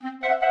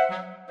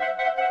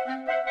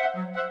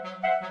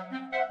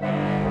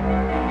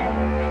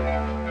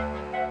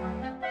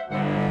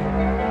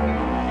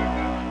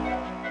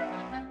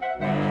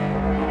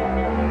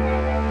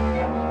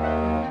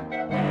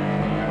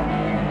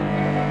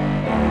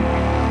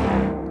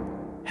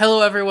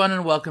Hello, everyone,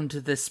 and welcome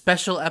to this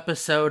special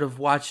episode of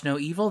Watch No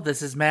Evil.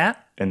 This is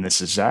Matt. And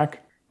this is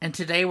Zach. And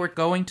today we're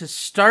going to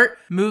start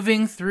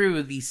moving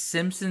through the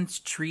Simpsons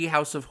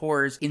Treehouse of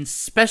Horrors in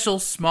special,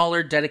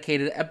 smaller,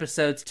 dedicated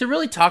episodes to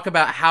really talk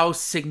about how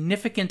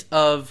significant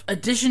of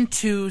addition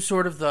to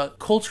sort of the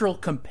cultural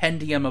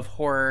compendium of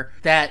horror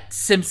that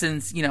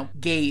Simpsons,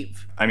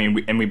 gave. I mean,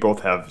 we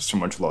both have so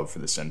much love for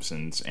The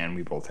Simpsons, and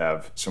we both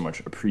have so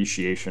much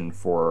appreciation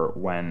for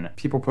when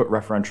people put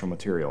referential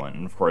material in.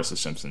 And of course, The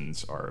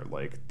Simpsons are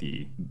like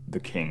the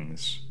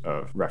kings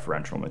of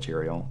referential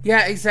material.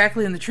 Yeah,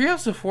 exactly. And the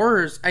Treehouse of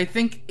Horrors, I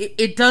think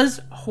it does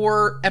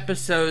horror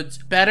episodes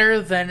better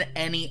than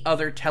any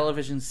other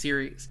television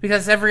series.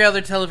 Because every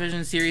other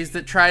television series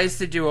that tries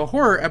to do a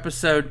horror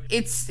episode,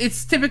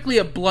 it's typically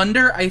a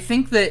blunder. I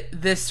think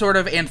that this sort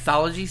of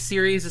anthology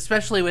series,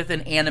 especially with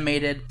an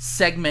animated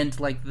segment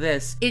like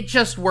this, it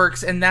just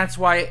works, and that's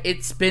why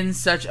it's been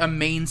such a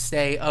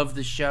mainstay of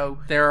the show.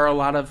 There are a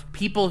lot of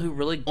people who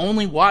really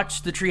only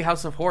watch the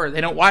Treehouse of Horror.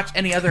 They don't watch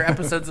any other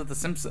episodes of The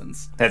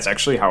Simpsons. That's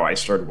actually how I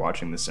started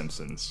watching The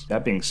Simpsons.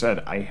 That being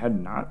said, I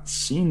had not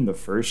seen the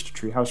first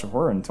Treehouse of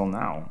Horror until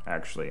now,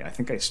 actually. I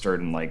think I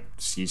started in like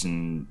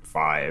season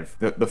 5.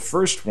 The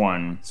first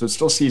one, so it's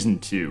still season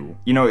 2.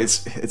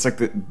 It's like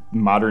the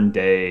modern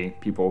day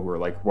people who are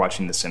like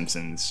watching The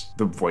Simpsons.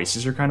 The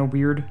voices are kind of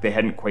weird. They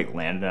hadn't quite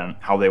landed on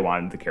how they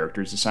wanted the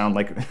characters to sound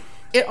like.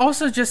 It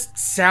also just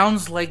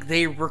sounds like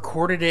they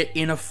recorded it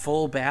in a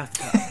full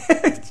bathtub.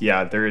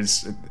 Yeah, there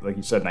is, like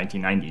you said,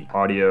 1990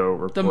 audio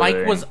recording. The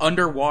mic was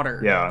underwater.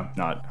 Yeah,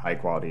 not high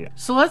quality.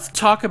 So let's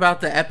talk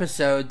about the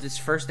episode, this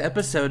first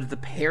episode, the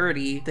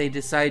parody they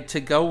decide to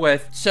go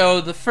with.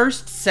 So the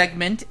first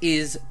segment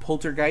is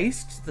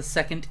Poltergeist, the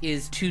second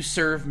is To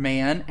Serve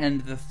Man,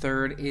 and the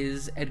third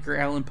is Edgar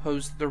Allan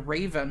Poe's The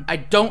Raven. I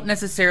don't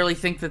necessarily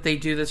think that they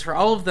do this for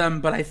all of them,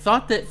 but I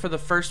thought that for the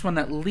first one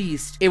at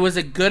least, it was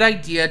a good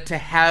idea to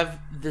have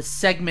the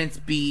segments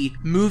be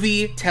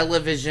movie,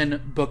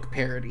 television, book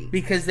parody.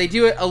 Because they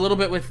do it a little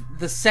bit with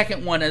the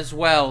second one as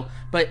well,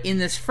 but in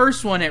this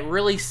first one, it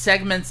really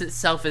segments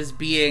itself as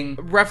being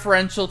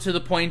referential to the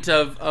point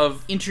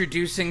of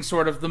introducing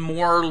sort of the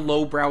more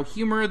lowbrow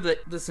humor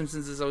that The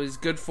Simpsons is always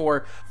good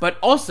for, but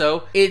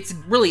also it's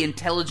really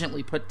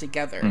intelligently put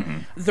together. Mm-hmm.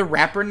 The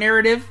rapper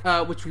narrative,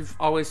 which we've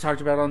always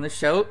talked about on this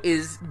show,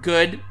 is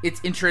good.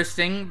 It's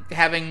interesting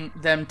having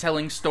them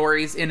telling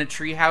stories in a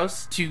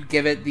treehouse to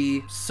give it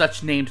the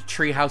such named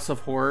Treehouse of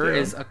Horror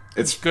is a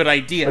good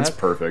idea. It's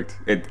perfect.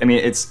 It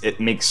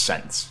makes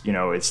sense.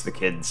 It's the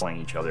kids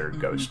telling each other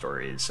ghost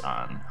stories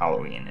on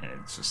Halloween,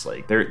 and it's just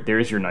like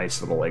there's your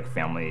nice little like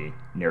family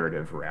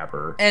narrative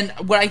wrapper. And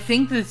what I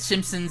think the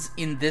Simpsons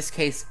in this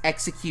case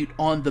execute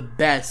on the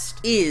best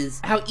is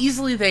how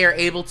easily they are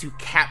able to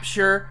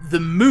capture the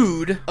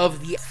mood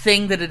of the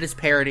thing that it is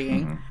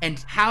parodying,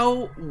 and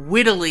how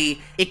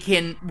wittily it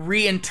can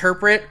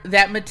reinterpret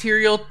that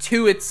material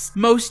to its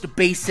most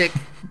basic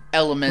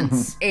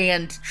elements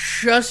and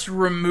just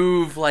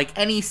remove like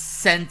any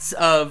sense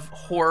of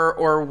horror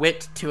or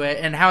wit to it,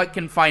 and how it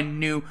can find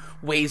new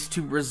ways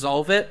to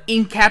resolve it.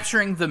 In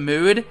capturing the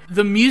mood,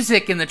 the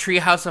music in the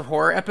Treehouse of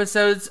Horror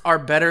episodes are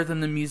better than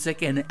the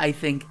music in, I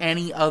think,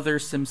 any other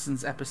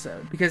Simpsons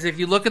episode. Because if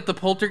you look at the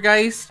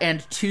Poltergeist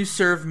and To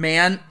Serve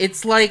Man,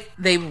 it's like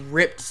they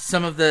ripped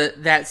some of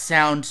that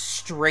sound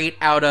straight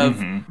out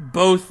of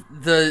both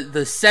the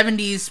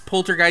 70s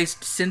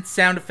Poltergeist synth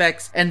sound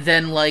effects and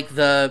then like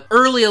the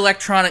early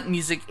electronic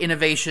music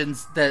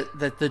innovations that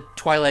the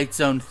Twilight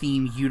Zone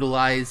theme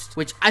utilized,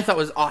 which I thought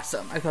was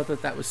awesome. I thought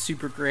that was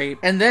super great.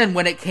 And then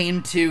when it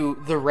came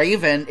to The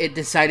Raven, it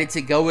decided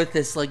to go with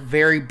this like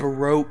very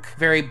Baroque,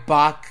 very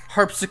Bach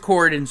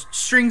harpsichord and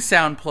string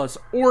sound plus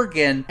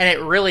organ, and it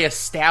really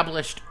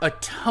established a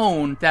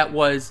tone that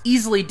was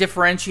easily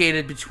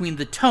differentiated between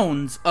the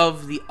tones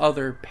of the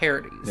other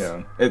parodies.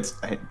 Yeah,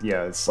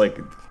 it's like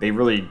they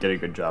really did a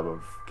good job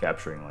of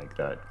capturing like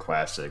that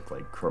classic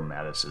like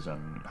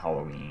chromaticism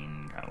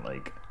Halloween kind of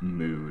like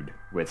mood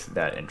with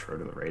that intro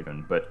to The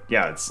Raven. But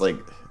yeah, it's like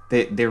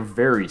they're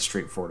very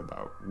straightforward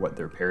about what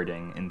they're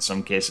parodying. In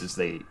some cases,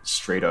 they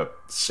straight up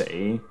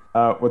say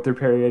what they're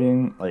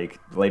parodying. Like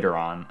later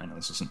on, I know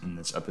this isn't in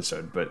this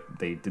episode, but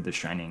they did the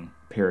Shining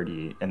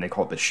parody and they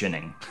call it the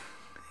Shinning.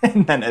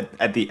 And then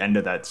at the end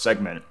of that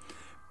segment,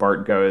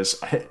 Bart goes,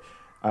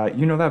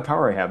 that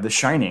power I have, the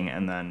Shining.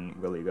 And then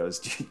Willie goes,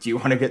 do you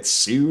want to get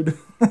sued?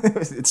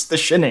 It's the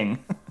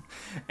Shinning.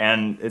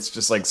 And it's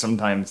just like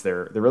sometimes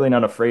they're really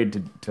not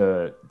afraid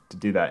to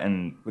do that.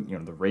 And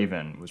The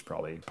Raven was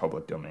probably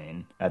public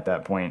domain at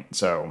that point,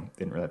 so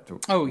they didn't really have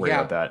to worry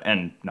about that.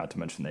 And not to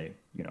mention they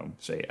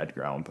say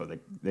Edgar Allan Poe,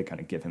 they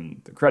kind of give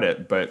him the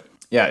credit. But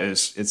yeah,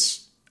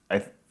 it's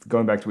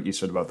going back to what you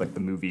said about like the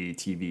movie,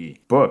 TV,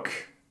 book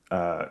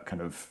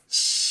kind of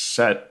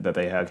set that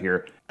they have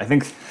here. I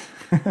think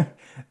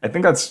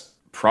that's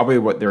probably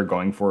what they're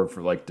going for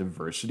like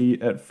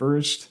diversity at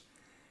first.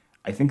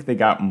 I think they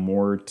got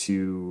more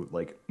to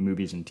like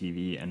movies and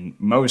TV, and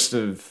most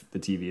of the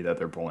TV that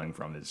they're pulling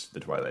from is The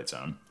Twilight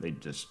Zone.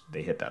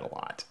 They hit that a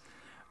lot.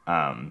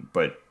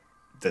 But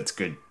that's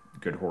good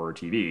good horror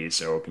TV,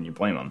 so can you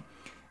blame them?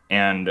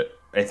 And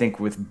I think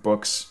with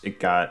books, it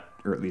got,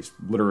 or at least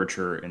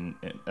literature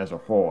as a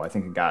whole, I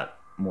think it got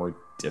more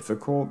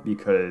difficult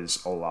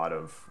because a lot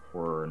of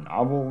horror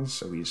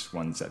novels, at least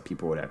ones that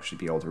people would actually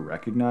be able to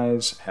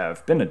recognize,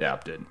 have been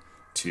adapted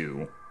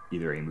to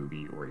either a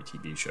movie or a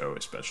TV show,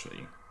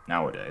 especially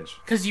nowadays.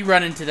 Because you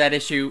run into that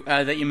issue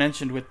that you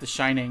mentioned with The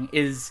Shining.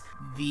 Is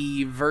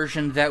the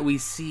version that we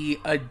see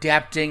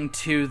adapting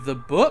to the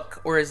book,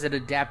 or is it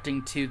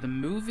adapting to the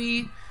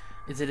movie?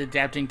 Is it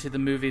adapting to the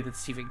movie that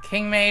Stephen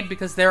King made?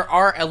 Because there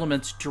are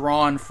elements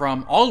drawn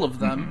from all of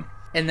them,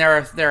 and there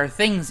are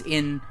things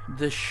in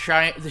the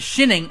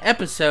Shining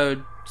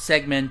episode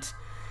segment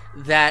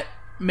that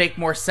make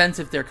more sense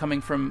if they're coming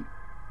from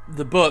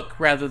the book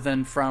rather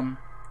than from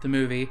the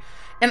movie.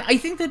 And I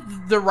think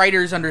that the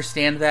writers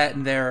understand that,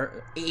 and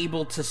they're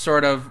able to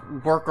sort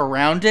of work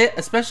around it,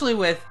 especially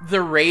with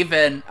The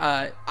Raven.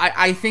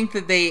 I think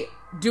that they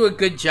do a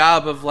good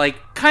job of,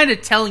 like, kind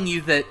of telling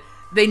you that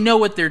they know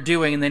what they're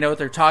doing and they know what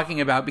they're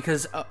talking about,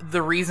 because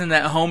the reason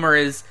that Homer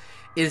is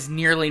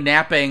nearly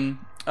napping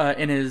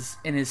in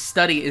his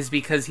study is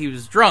because he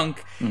was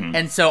drunk,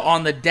 and so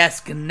on the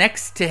desk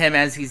next to him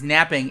as he's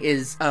napping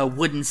is a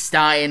wooden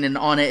stein, and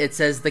on it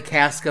says the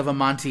cask of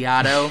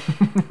Amontillado.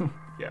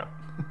 Yeah.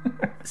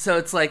 So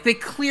it's like they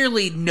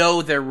clearly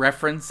know their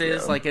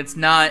references. Yeah. Like, it's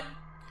not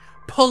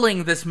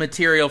pulling this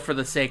material for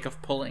the sake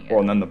of pulling it. Well,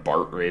 and then the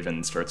Bart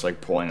Raven starts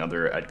like pulling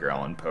other Edgar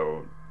Allan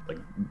Poe like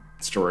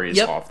stories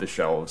off the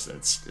shelves.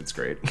 It's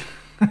great.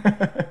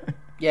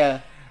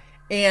 Yeah.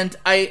 And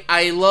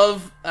I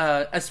love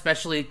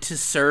especially To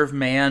Serve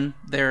Man,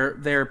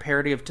 their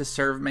parody of To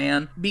Serve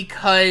Man,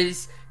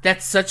 because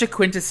that's such a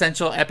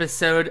quintessential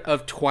episode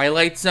of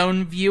Twilight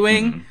Zone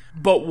viewing,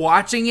 but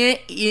watching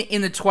it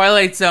in the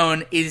Twilight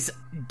Zone is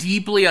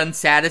deeply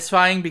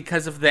unsatisfying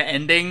because of the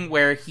ending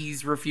where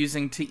he's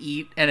refusing to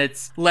eat and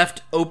it's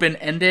left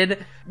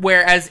open-ended,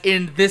 whereas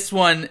in this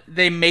one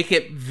they make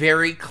it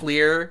very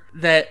clear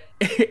that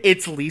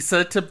it's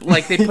Lisa to,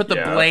 like, they put the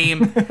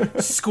blame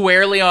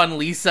squarely on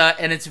Lisa,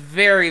 and it's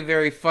very,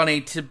 very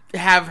funny to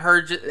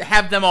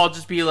have them all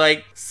just be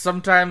like,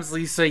 sometimes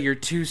Lisa, you're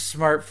too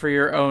smart for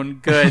your own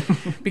good,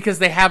 because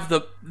they have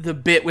the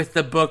bit with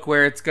the book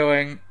where it's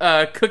going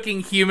cooking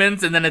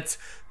humans, and then it's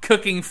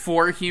cooking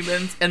for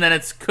humans, and then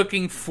it's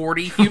cooking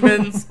 40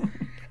 humans.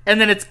 And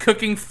then it's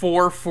cooking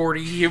for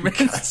 40 humans.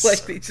 God,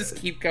 like, they just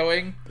keep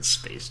going. The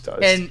space does.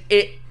 And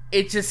it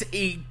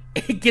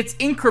gets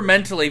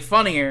incrementally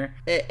funnier,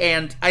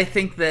 and I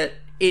think that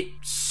it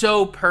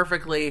so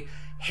perfectly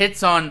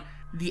hits on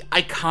the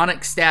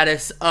iconic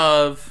status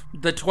of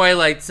the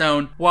Twilight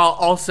Zone while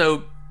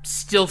also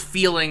still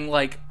feeling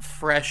like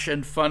fresh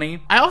and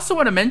funny. I also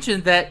want to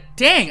mention that,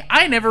 dang,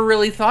 I never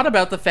really thought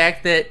about the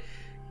fact that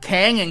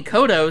Kang and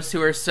Kodos,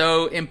 who are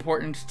so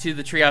important to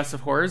the Treehouse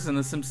of Horrors and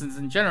The Simpsons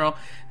in general,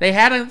 they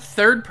had a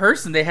third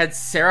person. They had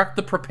Sarek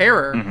the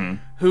Preparer,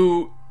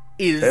 who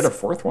is... They had a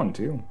fourth one,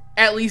 too.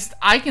 At least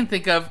I can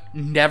think of,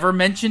 never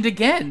mentioned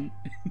again.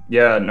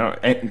 Yeah, no,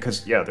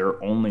 because,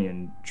 they're only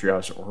in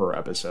Treehouse of Horror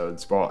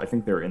episodes. Well, I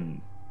think they're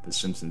in the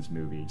Simpsons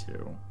movie,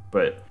 too.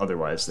 But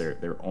otherwise,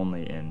 they're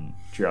only in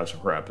Treehouse of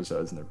Horror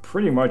episodes, and they're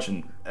pretty much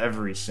in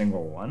every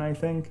single one, I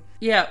think.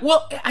 Yeah,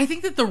 well, I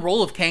think that the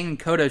role of Kang and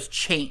Kodos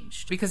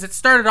changed, because it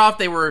started off,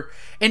 they were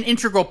an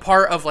integral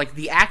part of, like,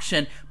 the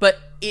action, but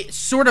it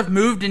sort of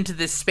moved into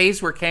this space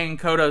where Kang and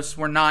Kodos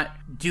were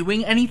not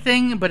doing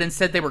anything, but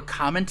instead they were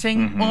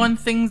commenting on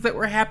things that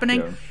were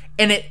happening,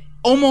 and it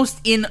almost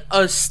in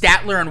a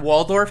Statler and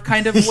Waldorf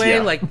kind of way,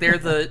 like they're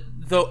the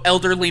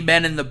elderly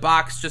men in the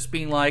box just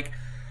being like,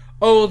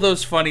 oh,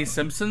 those funny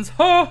Simpsons.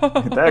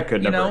 That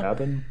could never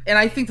happen. And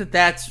I think that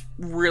that's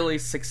really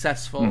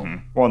successful.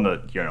 Well,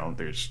 and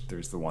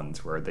there's the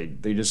ones where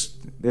they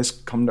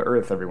just come to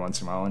Earth every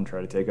once in a while and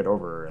try to take it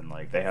over, and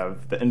like they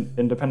have the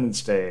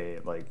Independence Day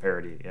like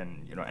parody,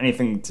 and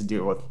anything to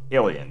do with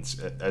aliens,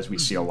 as we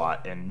see a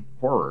lot in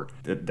horror.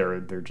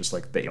 They're just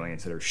like the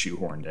aliens that are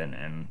shoehorned in,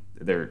 and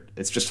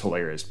it's just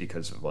hilarious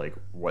because of like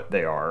what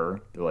they are.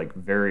 They're like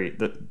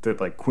the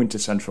like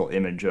quintessential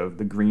image of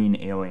the green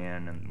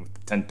alien and with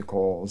the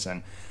tentacles,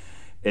 and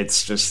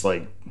it's just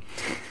like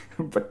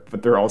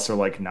but they're also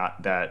like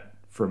not that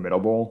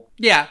formidable.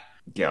 Yeah,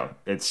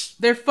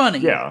 they're funny.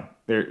 Yeah,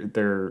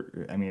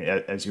 they're I mean,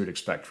 as you would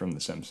expect from The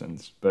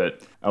Simpsons.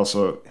 But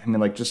also, I mean,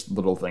 like just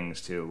little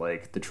things too,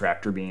 like the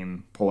tractor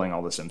beam pulling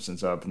all the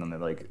Simpsons up, and then they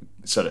like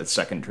set a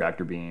second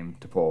tractor beam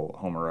to pull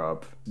Homer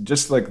up.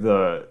 Just like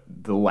the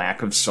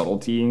lack of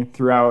subtlety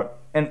throughout,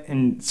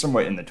 and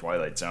somewhat in the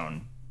Twilight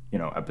Zone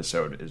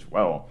episode as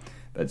well,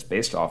 that's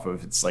based off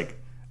of. It's like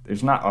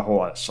there's not a whole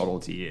lot of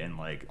subtlety in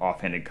like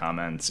offhanded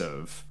comments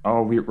of,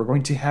 oh, we're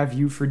going to have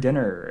you for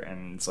dinner,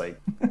 and it's like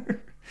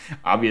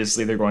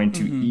obviously they're going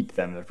to eat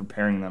them, they're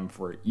preparing them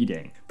for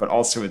eating, but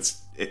also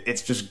it's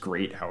just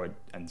great how it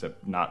ends up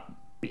not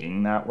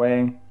being that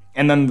way.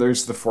 And then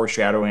there's the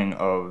foreshadowing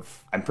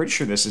of, I'm pretty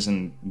sure this is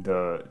in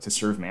the To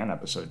Serve Man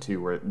episode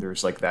too, where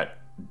there's like that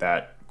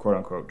quote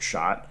unquote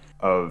shot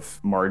of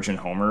Marge and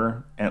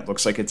Homer, and it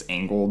looks like it's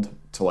angled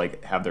to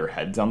like have their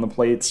heads on the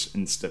plates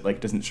instead. Like,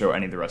 it doesn't show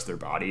any of the rest of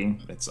their body.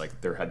 It's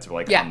like their heads are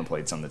like on the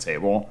plates on the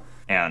table,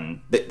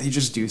 and they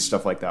just do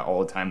stuff like that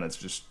all the time. That's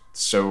just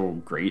so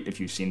great if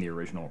you've seen the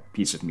original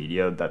piece of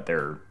media that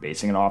they're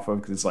basing it off of,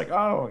 because it's like,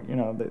 oh, you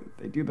know,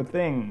 they do the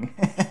thing,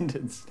 and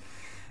it's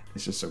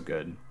just so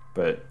good.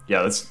 But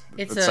yeah, that's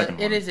the second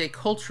one. It is a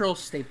cultural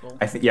staple.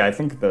 I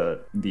think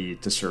the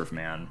To Serve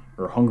Man,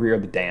 or Hungry Are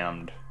the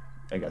Damned,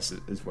 I guess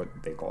is what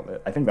they called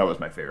it. I think that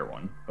was my favorite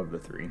one of the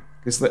three.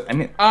 Because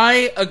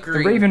I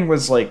agree. The Raven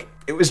was like,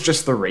 it was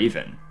just the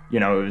Raven. You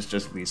know, it was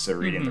just Lisa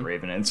reading the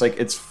Raven. And it's like,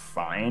 it's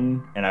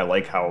fine. And I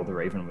like how the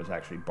Raven was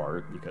actually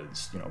Bart,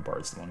 because, you know,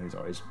 Bart's the one who's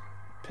always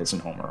pissing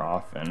Homer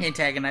off and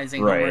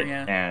antagonizing right, Homer,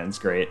 yeah. And it's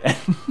great.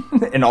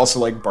 And also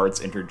like Bart's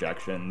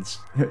interjections.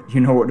 You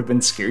know what would have been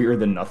scarier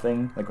than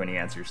nothing? Like when he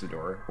answers the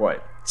door.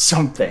 What?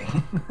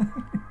 Something.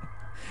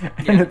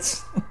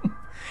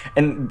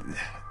 And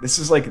this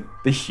is like,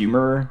 the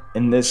humor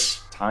in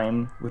this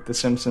time with The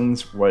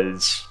Simpsons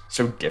was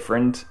so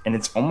different, and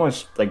it's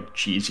almost like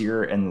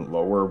cheesier and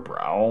lower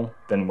brow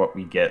than what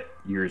we get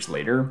years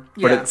later.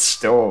 Yeah. But it's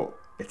still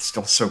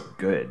so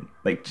good.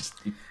 Like, just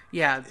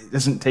it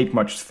doesn't take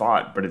much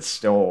thought, but it's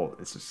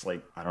just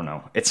like, I don't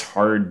know. It's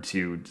hard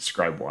to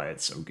describe why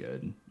it's so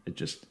good. It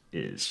just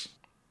is.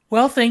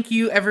 Well, thank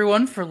you,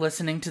 everyone, for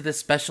listening to this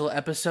special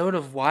episode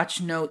of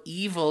Watch No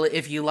Evil.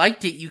 If you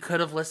liked it, you could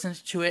have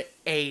listened to it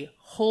a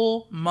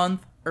whole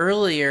month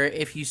earlier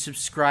if you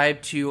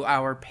subscribe to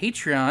our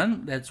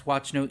Patreon. That's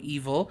Watch No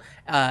Evil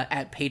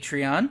at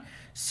Patreon.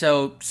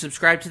 So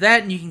subscribe to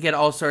that, and you can get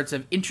all sorts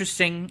of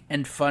interesting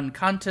and fun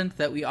content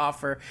that we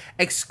offer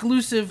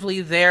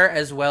exclusively there,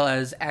 as well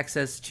as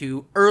access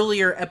to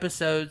earlier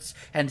episodes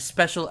and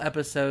special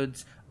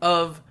episodes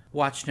of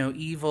Watch No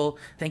Evil.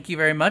 Thank you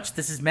very much.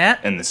 This is Matt.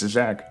 And this is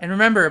Zach. And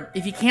remember,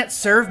 if you can't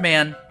serve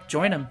man,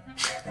 join him.